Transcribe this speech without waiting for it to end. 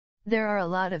There are a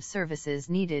lot of services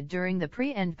needed during the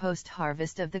pre- and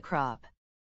post-harvest of the crop.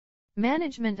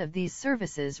 Management of these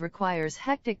services requires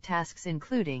hectic tasks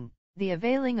including the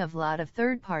availing of lot of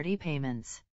third-party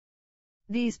payments.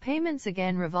 These payments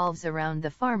again revolves around the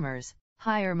farmers.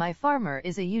 HireMyFarmer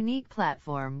is a unique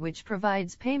platform which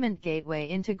provides payment gateway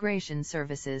integration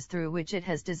services through which it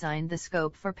has designed the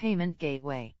scope for payment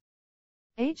gateway.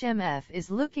 HMF is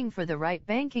looking for the right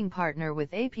banking partner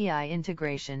with API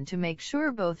integration to make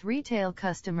sure both retail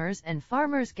customers and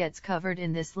farmers gets covered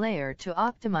in this layer to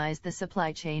optimize the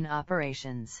supply chain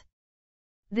operations.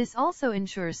 This also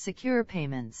ensures secure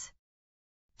payments.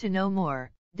 To know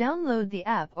more, download the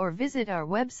app or visit our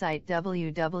website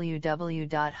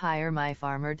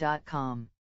www.hiremyfarmer.com.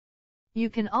 You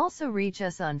can also reach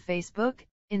us on Facebook,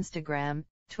 Instagram,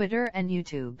 Twitter and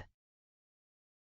YouTube.